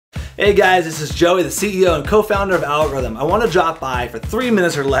Hey guys, this is Joey, the CEO and co-founder of Algorithm. I want to drop by for 3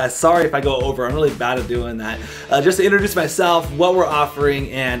 minutes or less. Sorry if I go over, I'm really bad at doing that. Just to introduce myself, what we're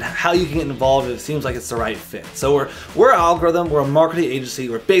offering, and how you can get involved if it seems like it's the right fit. So we're Algorithm, we're a marketing agency,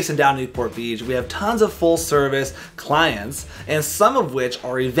 we're based in down Newport Beach. We have tons of full service clients, and some of which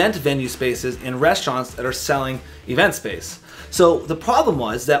are event venue spaces and restaurants that are selling event space. So the problem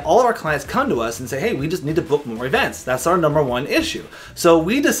was that all of our clients come to us and say, hey, we just need to book more events. That's our #1 issue. So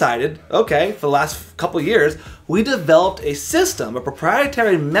we decided, okay, for the last couple of years, we developed a system, a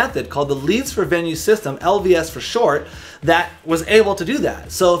proprietary method called the Leads for Venue System, LVS for short, that was able to do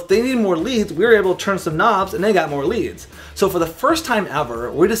that. So if they need more leads, we were able to turn some knobs and they got more leads. So for the first time ever,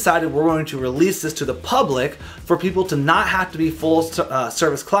 we decided we're going to release this to the public for people to not have to be full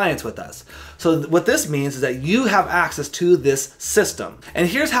service clients with us. So what this means is that you have access to this system. And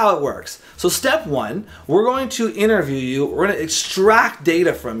here's how it works. So step 1, we're going to interview you, we're going to extract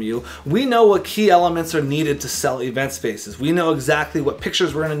data from you. We know what key elements are needed to sell event spaces. We know exactly what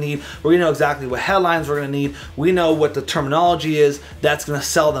pictures we're going to need. We know exactly what headlines we're going to need. We know what the terminology is that's going to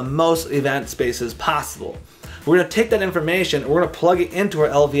sell the most event spaces possible. We're going to take that information and we're going to plug it into our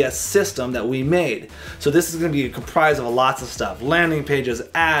LVS system that we made. So this is going to be comprised of lots of stuff: landing pages,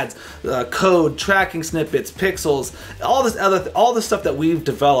 ads, code, tracking snippets, pixels, all this stuff that we've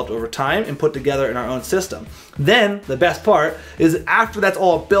developed over time and put together in our own system. Then the best part is after that's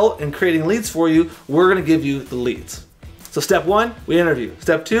all built and creating leads for you, we're going to give you the leads. So step 1, we interview.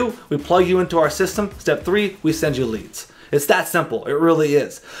 Step 2, we plug you into our system. Step 3, we send you leads. It's that simple, it really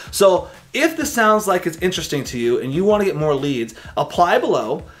is. So if this sounds like it's interesting to you and you want to get more leads, apply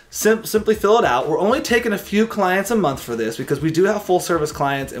below. Simply fill it out. We're only taking a few clients a month for this because we do have full service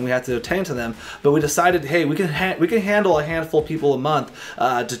clients and we have to attend to them, but we decided, hey, we can handle a handful of people a month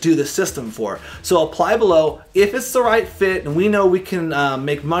to do this system for. So apply below. If it's the right fit and we know we can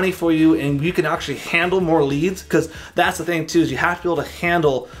make money for you and you can actually handle more leads, because that's the thing too, is you have to be able to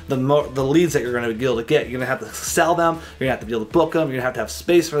handle the leads that you're going to be able to get. You're going to have to sell them, you're going to have to be able to book them, you're going to have to have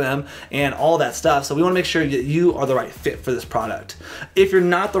space for them and all that stuff. So we want to make sure that you are the right fit for this product. If you're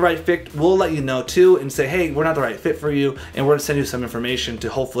not the right fit, we'll let you know too and say, hey, we're not the right fit for you, and we're going to send you some information to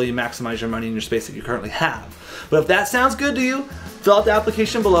hopefully maximize your money in your space that you currently have. But if that sounds good to you, fill out the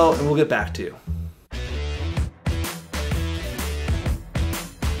application below and we'll get back to you.